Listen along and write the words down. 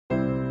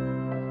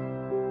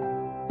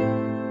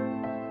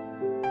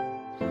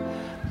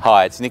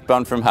Hi, it's Nick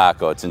Bond from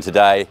Harcourts, and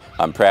today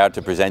I'm proud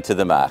to present to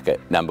the market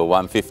number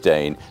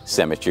 115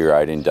 Cemetery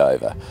Road in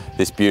Dover.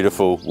 This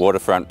beautiful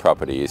waterfront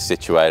property is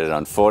situated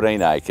on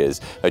 14 acres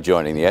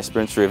adjoining the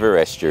Esperance River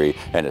estuary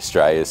and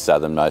Australia's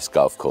southernmost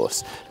golf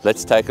course.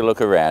 Let's take a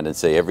look around and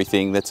see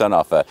everything that's on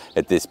offer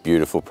at this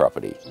beautiful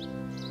property.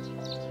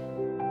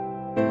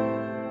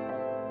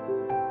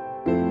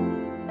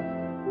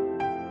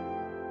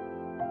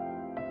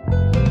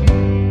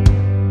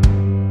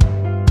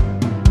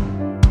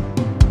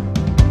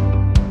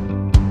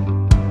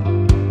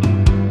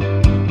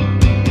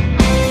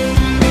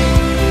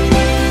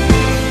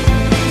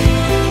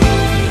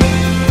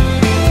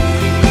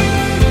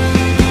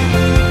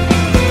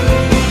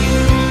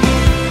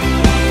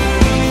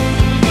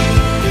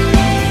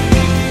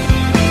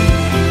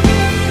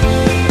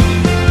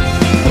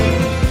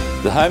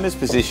 The home is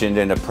positioned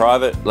in a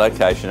private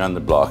location on the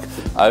block,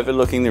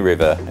 overlooking the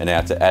river and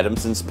out to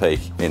Adamson's Peak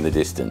in the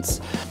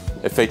distance.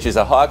 It features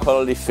a high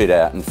quality fit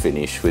out and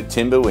finish with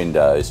timber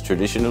windows,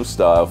 traditional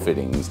style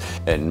fittings,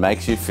 and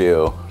makes you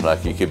feel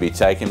like you could be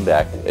taken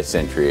back a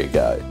century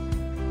ago.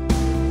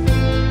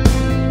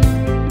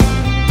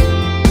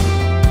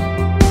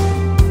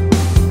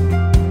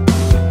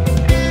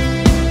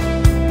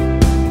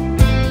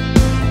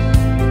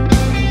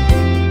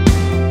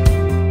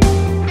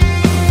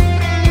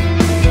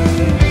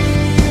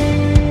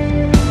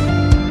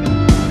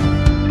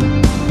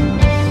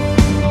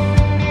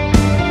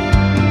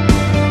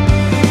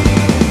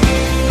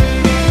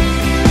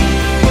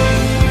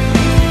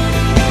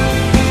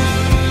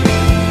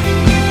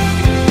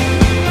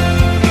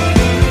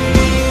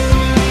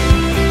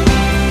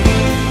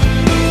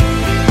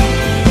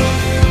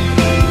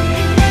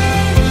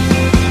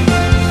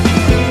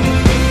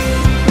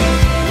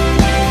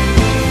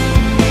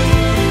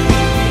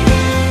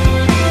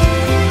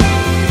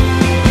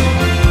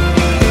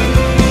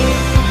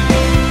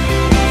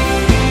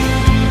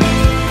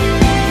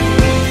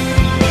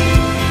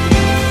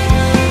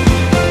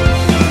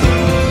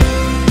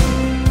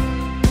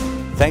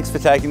 Thanks for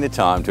taking the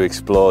time to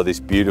explore this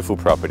beautiful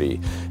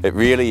property. It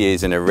really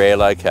is in a rare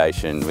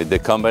location with the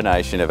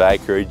combination of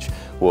acreage,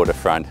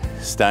 waterfront,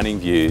 stunning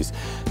views,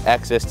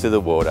 access to the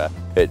water.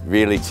 It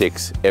really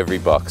ticks every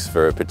box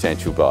for a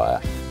potential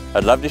buyer.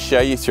 I'd love to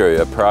show you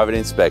through a private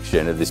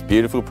inspection of this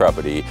beautiful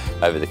property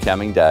over the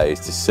coming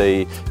days to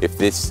see if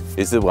this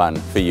is the one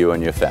for you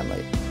and your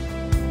family.